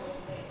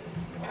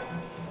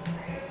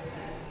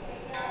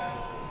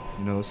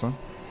You know the song?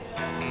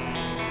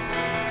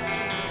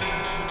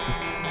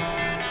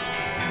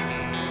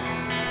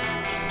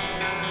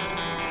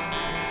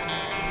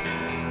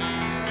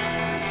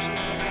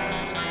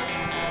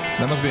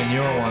 That must be a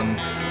newer one.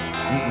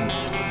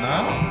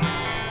 No?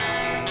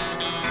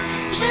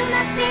 Жил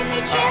на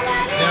свете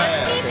человек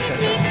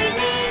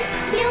впечатлительный,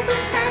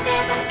 любым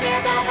советом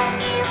следовал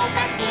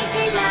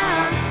неукоснительно.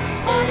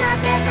 Он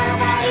от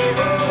этого и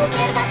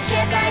умер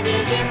вообще-то,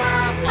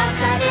 видимо, по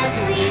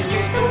совету из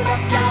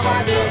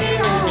ютубовского видео.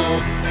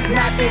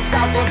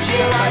 Написал тот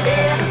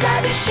человек в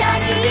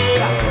завещании,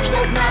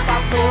 чтоб на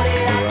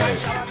повторе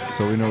окончал.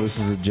 So we know this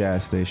is a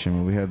jazz station,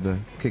 but we had to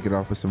kick it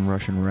off with some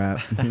Russian rap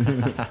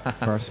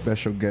for our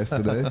special guest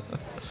today.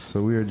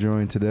 So we are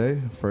joined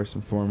today, first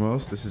and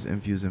foremost, this is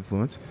Infused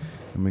Influence,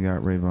 and we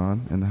got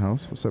Rayvon in the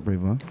house. What's up,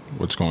 Rayvon?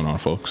 What's going on,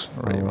 folks?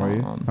 How are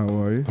you? How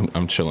are you?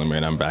 I'm chilling,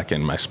 man. I'm back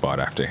in my spot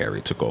after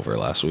Harry took over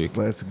last week.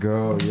 Let's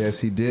go. Yes,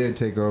 he did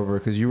take over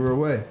because you were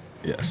away.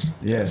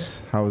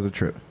 Yes. How was the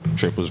trip?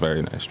 Trip was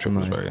very nice.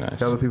 Was very nice.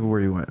 Tell the people where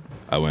you went.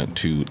 I went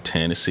to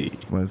Tennessee.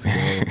 Let's go.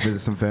 Visit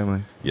some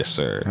family. Yes,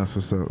 sir. That's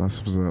what's up. That's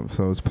what's up.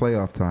 So it's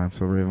playoff time,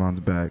 so Rayvon's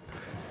back.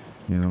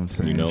 You know what I'm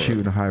saying? You know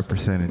shooting a high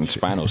percentage. It's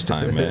finals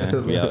time,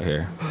 man. We out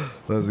here.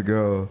 Let's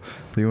go.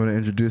 Do you want to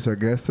introduce our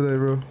guest today,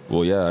 bro?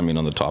 Well, yeah. I mean,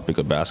 on the topic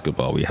of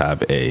basketball, we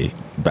have a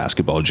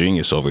basketball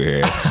genius over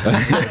here.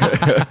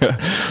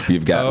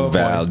 We've got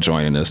Val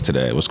joining us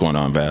today. What's going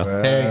on, Val?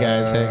 Hey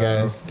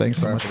guys. Thanks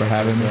so much for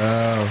having me.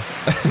 Wow.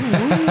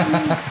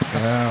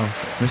 Wow.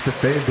 Mr.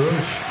 Faye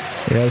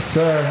Bush. Yes,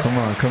 sir. Come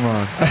on.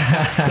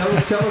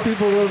 tell the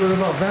people a little bit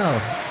about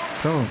Val.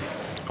 Tell them.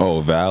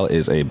 Oh, Val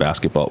is a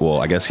basketball. Well,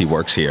 I guess he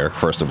works here,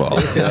 first of all.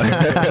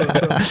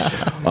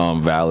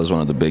 Val is one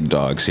of the big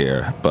dogs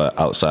here. But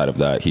outside of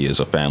that, he is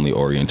a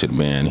family-oriented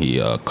man. He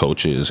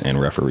coaches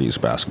and referees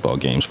basketball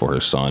games for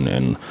his son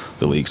and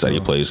the leagues that he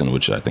plays in,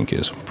 which I think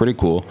is pretty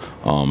cool.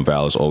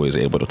 Val is always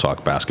able to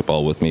talk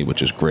basketball with me,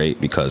 which is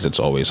great because it's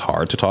always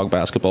hard to talk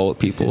basketball with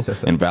people.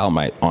 And Val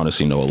might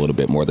honestly know a little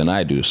bit more than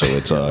I do. So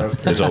it's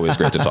always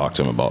great to talk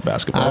to him about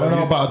basketball. I don't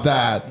know about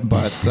that,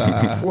 but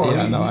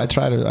I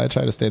try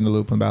to stay in the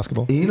loop on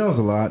basketball. He knows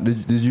a lot.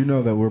 Did you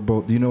know that we're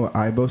both? Do you know what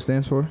IBO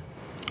stands for?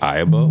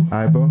 IBO?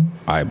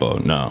 IBO,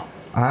 no.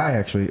 I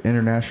actually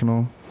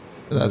international.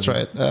 That's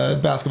right.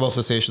 Basketball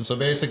Association. So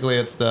basically,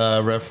 it's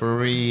the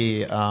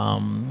referee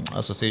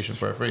association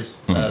for referees.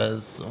 Mm-hmm. That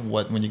is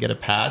when you get a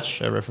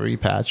referee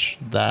patch.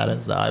 That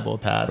is the IBO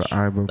patch. The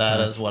IBO that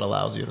patch. is what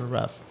allows you to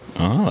ref.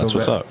 Oh, that's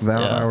what's up.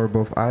 Val and I were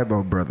both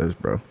IBO brothers,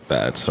 bro.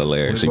 That's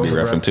hilarious. You be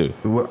reffing too.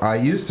 I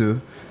used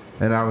to.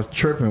 And I was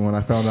tripping when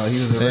I found out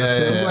he was a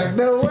ref. I was like,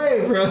 no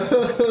way,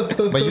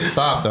 bro. But you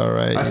stopped, though,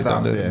 right? I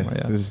stopped,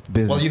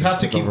 Well, you have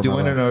to keep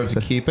doing it in order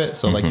to keep it.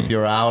 So, like, if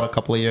you're out a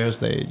couple of years,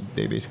 they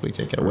basically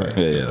take it away.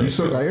 Right. You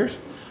still got yours?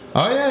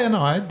 Oh, yeah,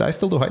 no, I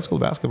still do high school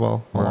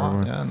basketball a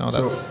lot. Yeah, no,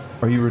 that's... So,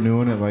 are you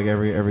renewing it, like,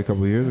 every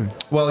couple of years? Or?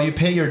 Well, you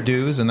pay your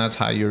dues, and that's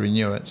how you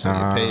renew it. So,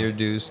 you pay your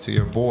dues to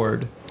your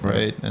board,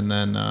 right? And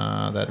then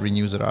that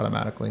renews it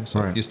automatically.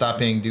 So, if you stop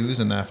paying dues,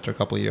 and after a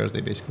couple of years,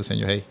 they basically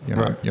send you, hey,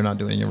 you're not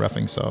doing your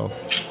reffing, so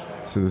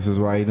this is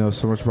why he knows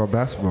so much about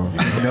basketball.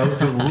 He knows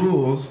the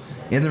rules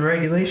and the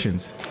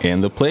regulations.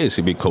 And the plays.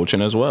 He'd be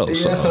coaching as well.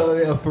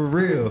 Yeah, for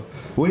real.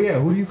 Well, yeah,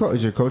 who do you coach?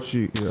 Is your coach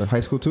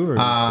high school too? Or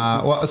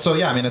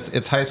I mean,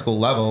 it's high school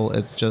level.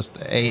 It's just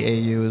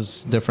AAU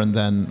is different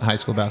than high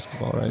school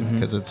basketball, right? Mm-hmm.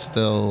 Because it's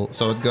still,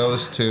 so it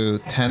goes to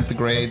 10th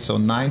grade. So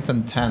 9th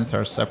and 10th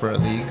are separate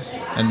leagues.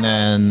 And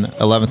then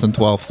 11th and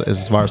 12th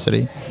is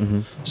varsity.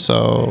 Mm-hmm.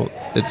 So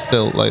it's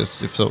still like,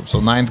 so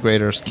 9th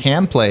graders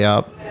can play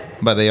up,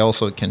 but they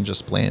also can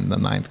just play in the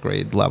 9th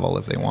grade level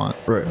if they want.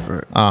 Right.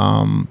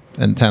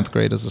 And 10th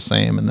grade is the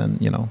same. And then,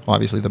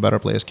 obviously the better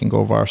players can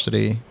go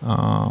varsity.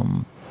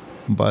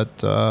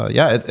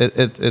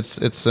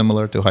 It's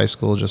similar to high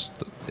school. Just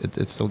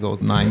it still goes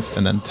 9th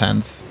and then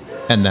 10th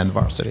and then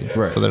varsity.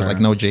 Right. So there's like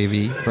no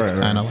JV. It's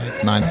kind of like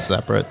 9th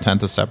separate,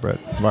 10th is separate.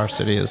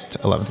 Varsity is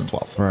 11th and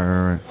 12th.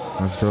 Right.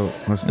 Let's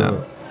do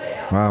it.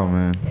 Wow,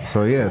 man.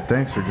 So yeah,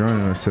 thanks for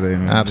joining us today,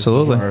 man.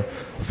 Absolutely. This is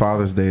our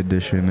Father's Day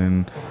edition,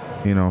 and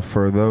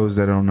for those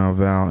that don't know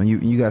Val, and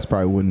you guys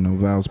probably wouldn't know,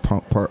 Val's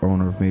part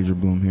owner of Major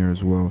Bloom here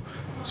as well.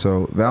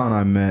 So Val and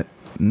I met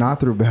not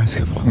through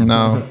basketball.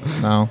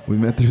 No. We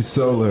met through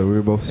solar. We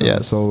were both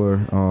selling solar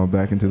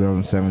back in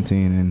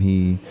 2017, and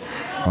he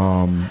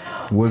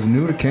was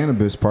new to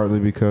cannabis partly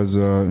because,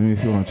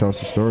 if you want to tell us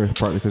the story,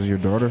 partly because of your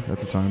daughter at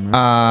the time,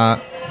 right?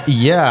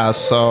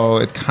 So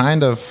it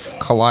kind of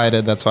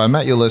collided. That's how I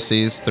met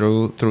Ulysses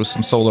through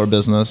some solar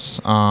business.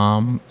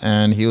 And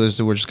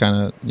we're just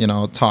kind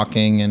of,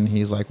 talking, and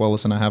he's like, well,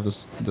 listen, I have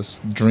this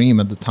dream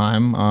at the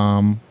time.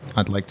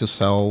 I'd like to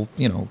sell,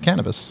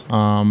 cannabis.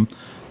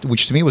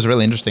 Which to me was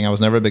really interesting. I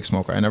was never a big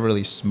smoker. I never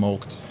really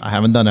smoked. I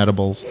haven't done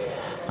edibles.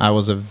 I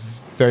was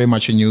very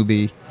much a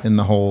newbie in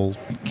the whole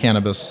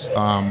cannabis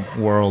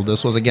world.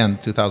 This was, again,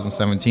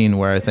 2017,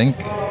 where I think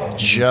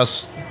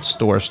just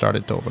stores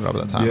started to open up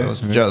at the time. It was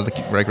just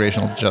the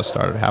recreational just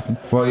started to happen.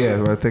 Well,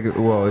 yeah, I think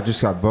it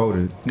just got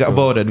voted.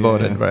 Voted,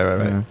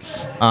 right.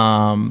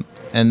 Yeah.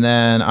 And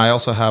then I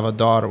also have a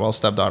daughter, well,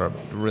 stepdaughter,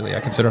 really. I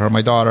consider her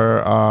my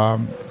daughter,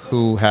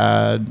 who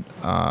had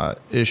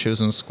issues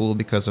in school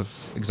because of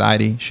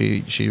anxiety.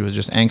 She was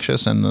just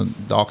anxious, and the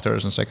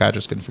doctors and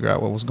psychiatrists couldn't figure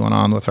out what was going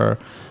on with her.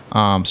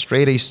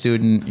 Straight A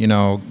student,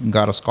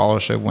 got a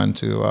scholarship, went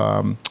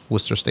to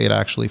Worcester State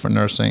actually for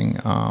nursing,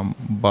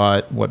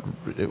 but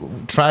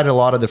tried a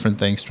lot of different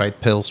things,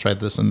 tried pills, tried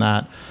this and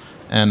that.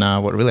 And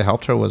what really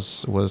helped her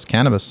was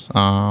cannabis.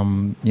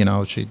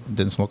 She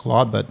didn't smoke a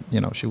lot, but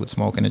she would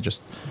smoke, and it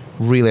just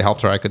really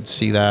helped her. I could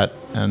see that,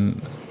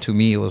 and to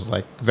me, it was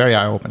like very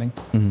eye-opening.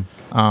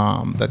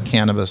 That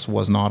cannabis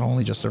was not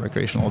only just a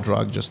recreational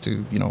drug, just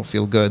to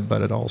feel good,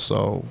 but it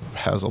also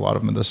has a lot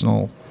of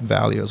medicinal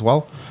value as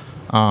well.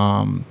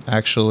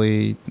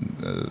 Actually,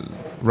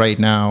 right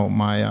now,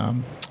 my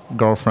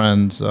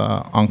girlfriend's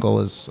uncle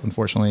is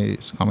unfortunately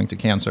succumbing to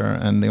cancer,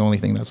 and the only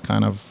thing that's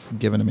kind of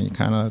given me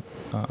kind of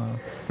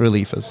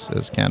relief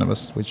is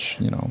cannabis, which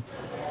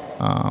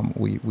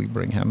we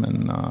bring him,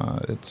 and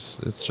it's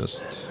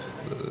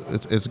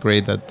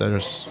great that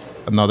there's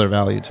another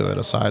value to it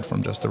aside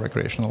from just the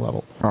recreational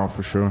level. Oh,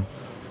 for sure.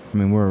 I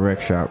mean, we're a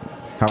rec shop.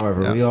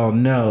 However, Yeah. we all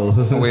know.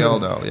 We all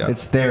know, yeah.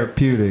 It's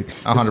therapeutic.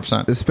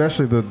 100%.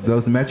 Especially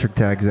those metric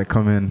tags that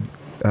come in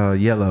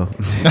yellow.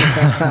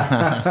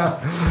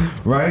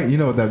 Right? You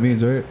know what that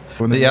means, right?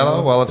 When The they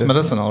yellow? Well, it's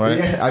medicinal, right?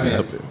 Yeah, I mean,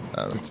 Yep.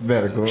 it's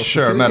medical.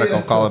 Sure,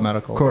 medical. Call it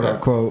medical. Quote yeah.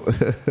 unquote.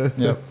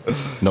 Yep.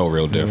 No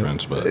real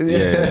difference, but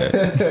yeah,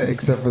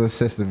 Except for the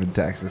system in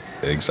Texas,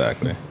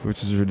 exactly.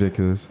 which is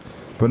ridiculous.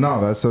 But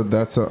no,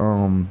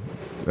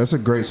 that's a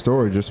great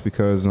story, just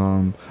because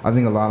I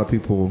think a lot of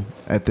people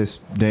at this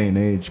day and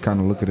age kind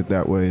of look at it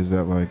that way, is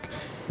that like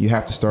you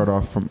have to start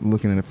off from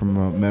looking at it from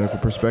a medical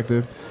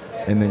perspective,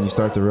 and then you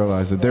start to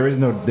realize that there is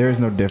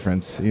no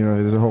difference.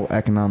 There's a whole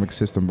economic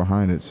system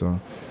behind it. So,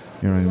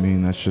 you know what I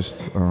mean? That's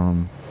just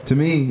to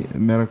me,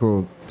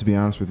 medical, to be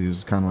honest with you,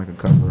 is kind of like a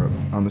cover up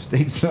on the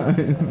state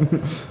side.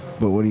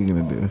 But what are you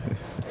gonna do?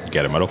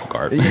 Get a medical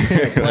card.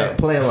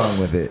 play along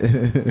with it.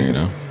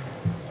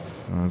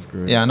 Oh, that's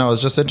great. Yeah, no,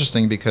 it's just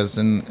interesting because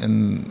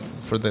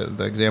for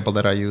the example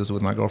that I used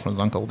with my girlfriend's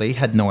uncle, they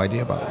had no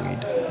idea about weed.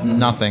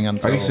 Nothing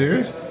until... Are you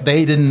serious?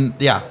 They didn't,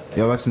 yeah.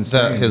 Yo, that's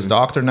insane. His dude.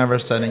 doctor never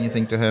said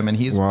anything to him, and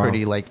he's Wow.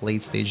 pretty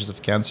late stages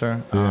of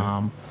cancer.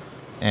 Yeah.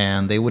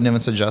 And they wouldn't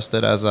even suggest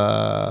it as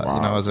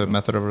a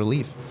method of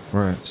relief.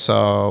 Right.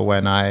 So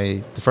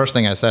the first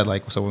thing I said,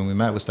 when we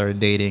met, we started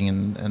dating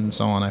and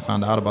so on, I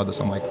found out about this.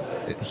 I'm like,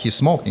 he's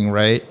smoking,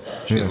 right?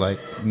 She's like,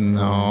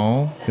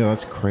 no. Yeah,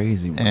 that's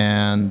crazy. Bro.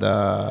 And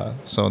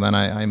so then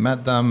I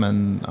met them,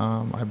 and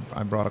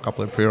I brought a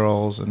couple of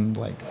pre-rolls, and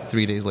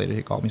 3 days later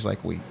he called me. He's like,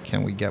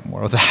 can we get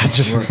more of that?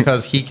 Just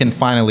because he can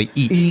finally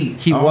eat.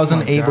 He Oh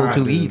wasn't my able God,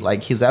 to dude.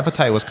 eat. His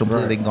appetite was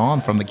completely gone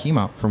from the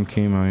chemo. From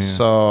chemo, yeah.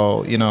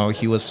 So,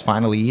 he was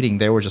finally eating.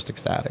 They were just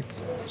ecstatic.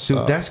 So,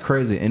 Dude, that's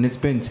crazy, and it's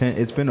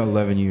been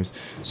 11 years.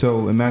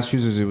 So in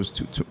Massachusetts, it was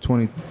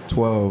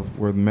 2012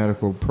 where the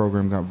medical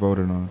program got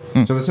voted on.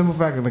 So the simple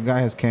fact that the guy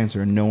has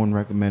cancer and no one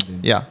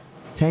recommended. yeah.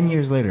 10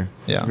 years later,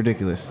 Yeah. it's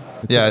ridiculous.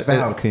 Yeah,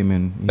 Val came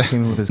in. He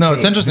came in with his. No,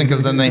 it's cake. interesting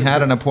because then they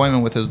had an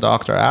appointment with his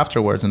doctor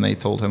afterwards, and they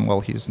told him,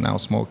 well, he's now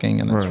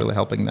smoking, and it's Right. really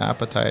helping the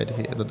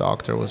appetite. The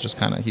doctor was just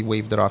he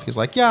waved it off. He's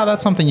like, yeah,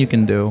 that's something you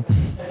can do.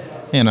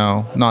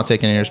 Not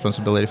taking any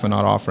responsibility for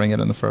not offering it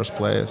in the first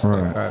place. Right.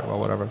 All right, well,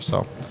 whatever.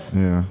 So,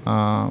 Yeah.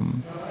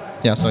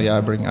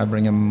 I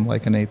bring him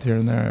an eighth here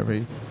and there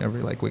every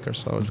week or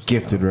so. It's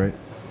gifted, right?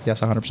 Yes,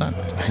 100%.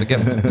 It's a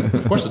gift.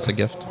 Of course, it's a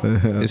gift.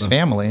 His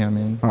family. I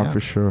mean, Oh, yeah. for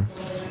sure.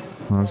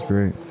 Oh, that's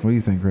great. What do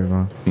you think,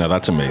 Rayvon? No,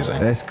 that's amazing.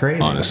 That's crazy.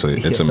 Honestly,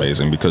 it's Yeah.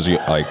 amazing because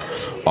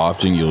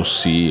often you'll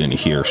see and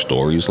hear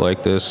stories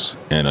like this,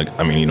 and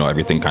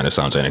everything kind of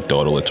sounds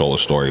anecdotal. It's all a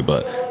story,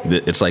 but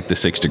it's like the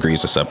 6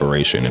 degrees of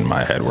separation in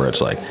my head, where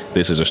it's like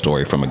this is a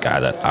story from a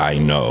guy that I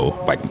know,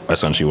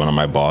 essentially one of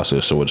my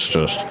bosses. So it's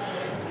just.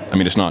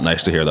 It's not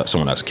nice to hear that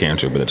someone has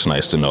cancer, but it's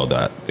nice to know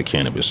that the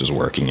cannabis is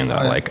working and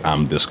that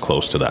I'm this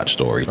close to that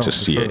story to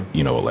see sure.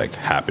 it,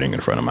 happening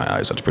in front of my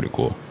eyes. That's pretty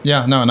cool.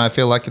 Yeah, no, and I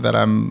feel lucky that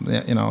I'm,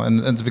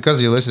 and it's because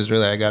of Ulysses,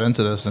 really, I got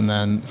into this. And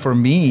then for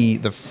me,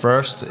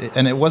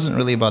 and it wasn't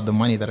really about the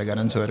money that I got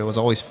into it. It was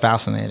always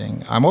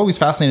fascinating. I'm always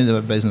fascinated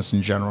with business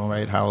in general,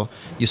 right? How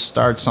you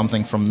start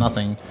something from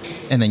nothing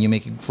and then you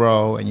make it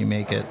grow and you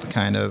make it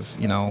kind of,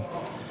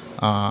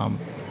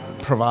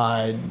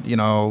 provide,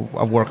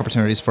 work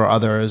opportunities for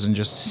others, and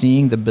just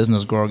seeing the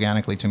business grow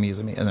organically to me is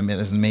an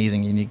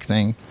amazing, unique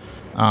thing.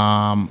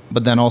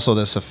 But then also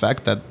this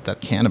effect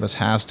that cannabis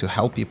has to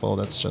help people,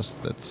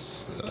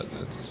 it's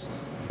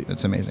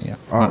amazing, yeah.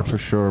 Oh, for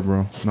sure,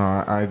 bro. No,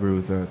 I agree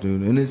with that,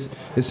 dude. And it's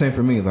the same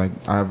for me. I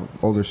have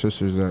older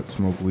sisters that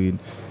smoke weed,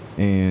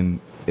 and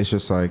it's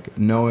just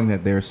knowing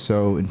that they're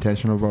so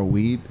intentional about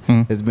weed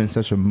has been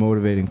such a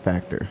motivating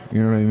factor.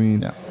 You know what I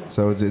mean? Yeah.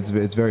 So it's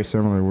very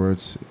similar, where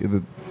it's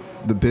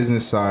the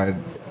business side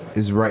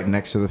is right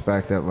next to the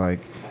fact that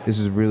this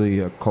is really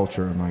a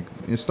culture, and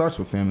it starts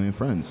with family and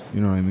friends. You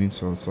know what I mean?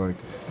 So it's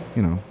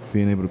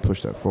being able to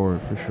push that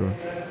forward for sure.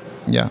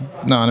 Yeah.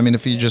 No, and I mean,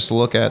 if you just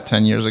look at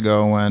 10 years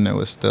ago when it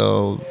was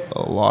still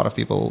a lot of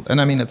people, and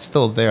I mean, it's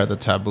still there, the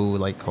taboo,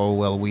 like, oh,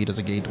 well, weed is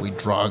a gateway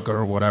drug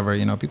or whatever,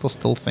 you know, people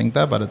still think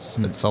that, but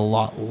it's a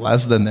lot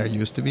less than there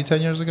used to be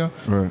 10 years ago.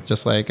 Right.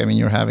 Just like, I mean,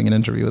 you're having an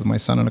interview with my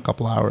son in a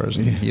couple hours,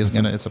 and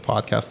it's a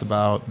podcast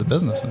about the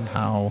business and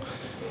how,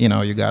 you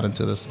know, you got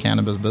into this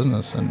cannabis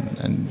business,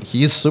 and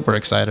he's super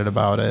excited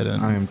about it.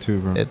 And I am too,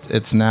 bro.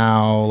 It's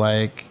now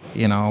like,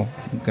 you know,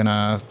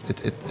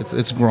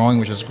 it's growing,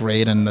 which is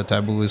great, and the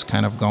taboo is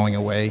kind of going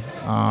away.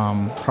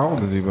 How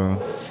old is he,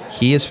 bro?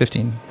 He is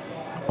 15.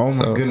 Oh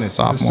my So goodness.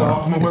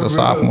 sophomore. He's a bro?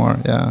 sophomore.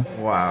 Yeah.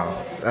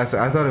 Wow. I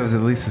thought it was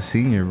at least a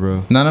senior,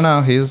 bro.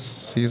 No.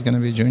 He's gonna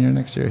be junior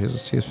next year.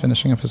 He's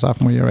finishing up his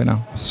sophomore year right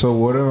now. So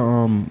what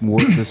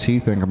does he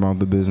think about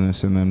the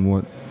business, and then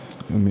what?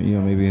 I mean, you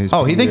know, maybe his.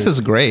 Oh, he thinks peers?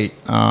 it's great.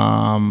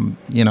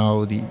 You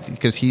know,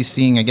 because he's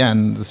seeing,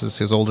 again, this is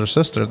his older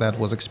sister that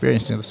was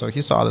experiencing this, so he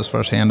saw this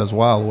firsthand as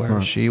well, where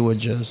Right. she would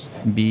just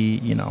be,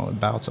 you know,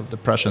 bouts of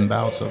depression,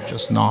 bouts of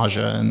just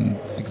nausea and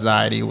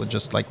anxiety. Would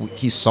just like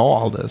he saw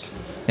all this,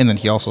 and then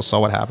he also saw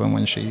what happened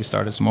when she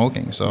started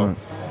smoking. So. Right.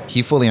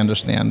 He fully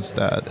understands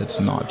that it's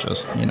not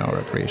just, you know,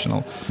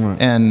 recreational.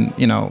 Right. And,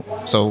 you know,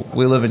 so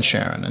we live in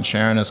Sharon, and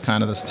Sharon is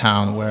kind of this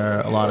town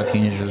where a lot of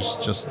teenagers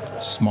just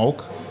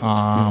smoke.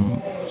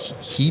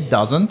 He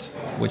doesn't,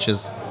 which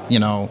is, you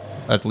know,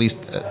 at least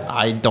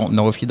I don't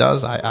know if he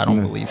does. I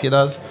don't believe he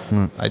does.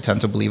 I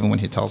tend to believe him when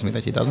he tells me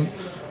that he doesn't.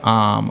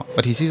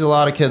 But he sees a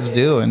lot of kids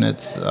do, and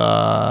it's,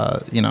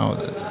 you know,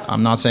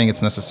 I'm not saying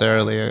it's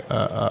necessarily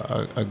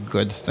a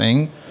good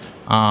thing.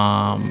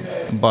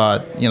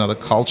 But, you know, the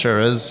culture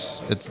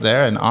it's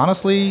there. And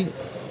honestly,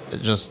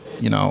 it just,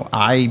 you know,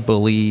 I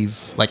believe,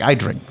 like, I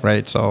drink,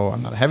 right? So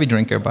I'm not a heavy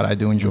drinker, but I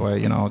do enjoy,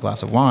 you know, a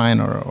glass of wine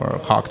or a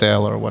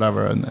cocktail or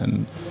whatever.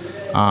 And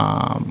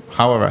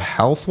however,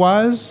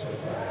 health-wise,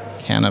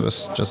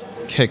 cannabis just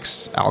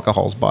kicks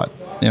alcohol's butt.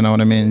 You know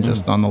what I mean?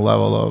 Just on the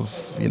level of,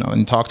 you know,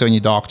 and talk to any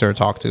doctor,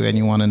 talk to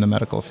anyone in the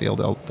medical field,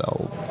 they'll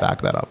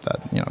back that up,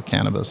 that, you know,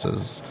 cannabis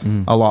is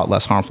a lot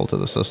less harmful to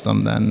the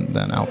system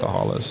than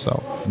alcohol is.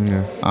 So,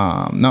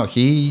 no,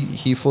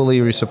 he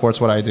fully supports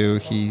what I do.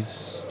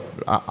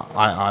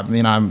 I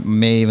mean, I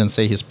may even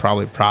say he's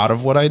probably proud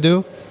of what I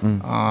do,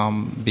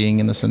 being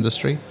in this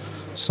industry.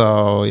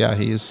 So, yeah,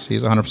 he's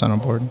 100% on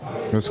board.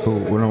 That's cool.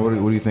 What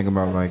do you think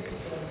about, like,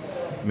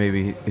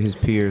 maybe his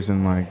peers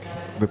and, like,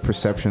 the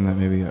perception that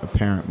maybe a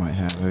parent might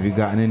have? Have you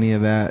gotten any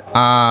of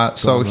that?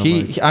 So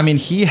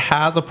he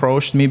has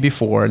approached me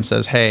before and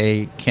says,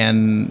 hey,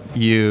 can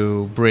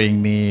you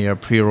bring me a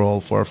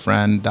pre-roll for a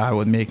friend that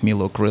would make me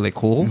look really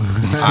cool?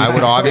 I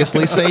would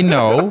obviously say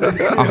no,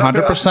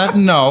 100%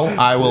 no.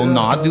 I will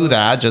not do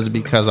that just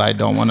because I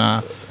don't want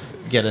to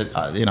get it,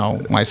 you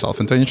know, myself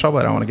into any trouble.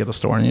 I don't want to get the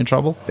store in any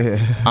trouble.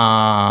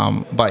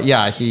 But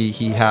yeah,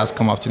 he has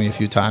come up to me a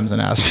few times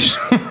and asked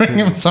me to bring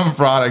him some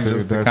product. Dude,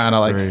 just to kind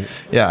of like, great.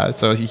 yeah.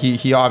 So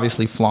he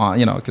obviously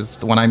flaunt, you know,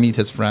 because when I meet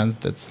his friends,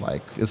 it's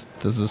like there's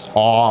this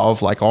awe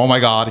of like, oh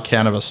my god, a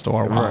cannabis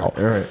store, wow.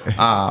 Right.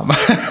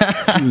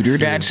 Dude, your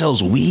dad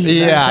sells weed.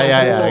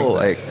 Yeah. Cool.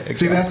 Exactly.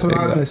 See, that's what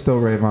I miss though,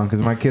 Rayvon,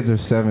 because my kids are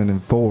 7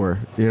 and 4.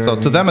 You know So what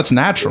I to mean? them, it's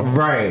natural.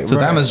 Right, To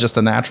them, right. it's just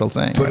a natural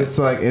thing. But it's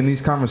like in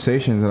these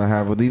conversations that I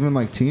have with even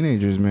like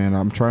teenagers, man,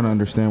 I'm trying to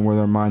understand where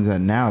their mind's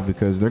at now,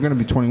 because they're going to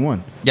be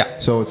 21. Yeah.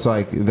 So it's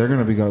like they're going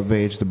to be of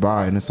age to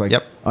buy, and it's like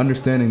Yep.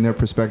 understanding their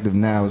perspective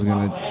now is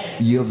going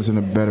to yield us in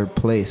a better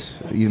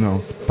place, you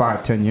know,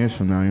 5-10 years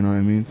from now. You know what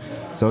I mean?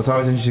 So it's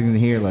always interesting to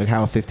hear like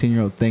how a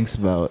 15-year-old thinks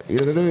about, you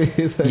know what I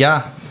mean? Like,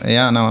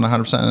 Yeah, no,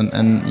 100%.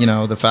 And you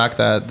know, the fact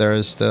that there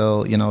is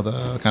still, you know,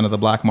 the kind of the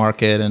black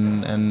market,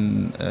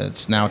 and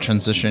it's now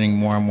transitioning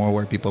more and more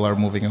where people are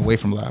moving away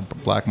from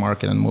black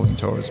market and moving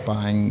towards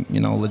buying, you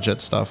know,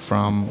 legit stuff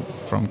from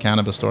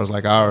cannabis stores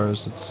like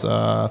ours. It's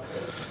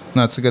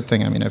no, it's a good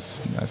thing. I mean, I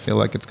feel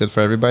like it's good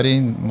for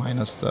everybody,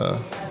 minus the,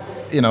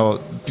 you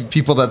know,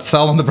 people that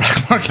sell on the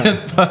black market.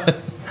 But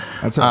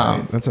That's all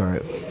right. That's all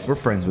right. We're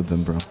friends with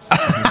them, bro.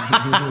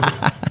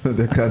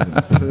 They're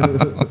cousins.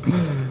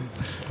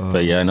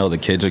 But yeah, I know the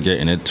kids are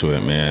getting into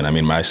it, man. I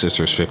mean, my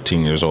sister's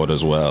 15 years old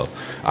as well.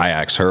 I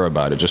asked her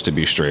about it just to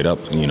be straight up,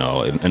 you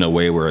know, in a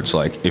way where it's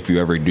like, if you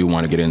ever do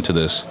want to get into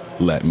this,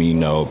 let me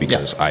know,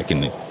 because I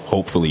can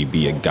hopefully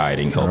be a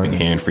guiding, helping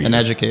hand for you. an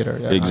educator.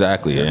 Yeah.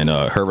 Exactly. And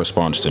her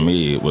response to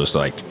me was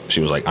like,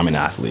 she was like, I'm an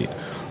athlete.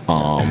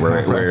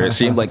 Where it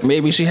seemed like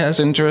maybe she has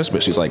interest,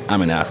 but she's like,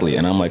 I'm an athlete.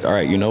 And I'm like, all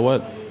right, you know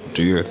what?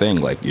 Do your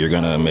thing. Like, you're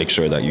going to make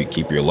sure that you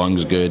keep your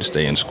lungs good,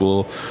 stay in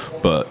school.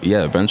 But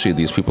yeah, eventually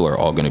these people are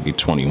all going to be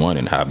 21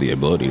 and have the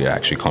ability to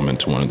actually come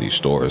into one of these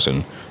stores.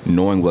 And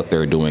knowing what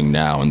they're doing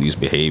now and these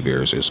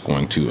behaviors is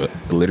going to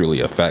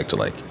literally affect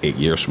like 8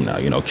 years from now.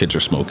 You know, kids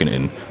are smoking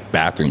in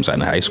bathrooms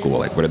in high school.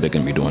 Like, what are they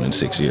going to be doing in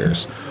 6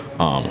 years?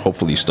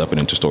 Hopefully stepping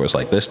into stores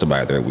like this to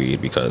buy their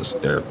weed, because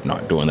they're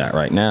not doing that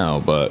right now.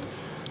 But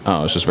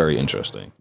it's just very interesting.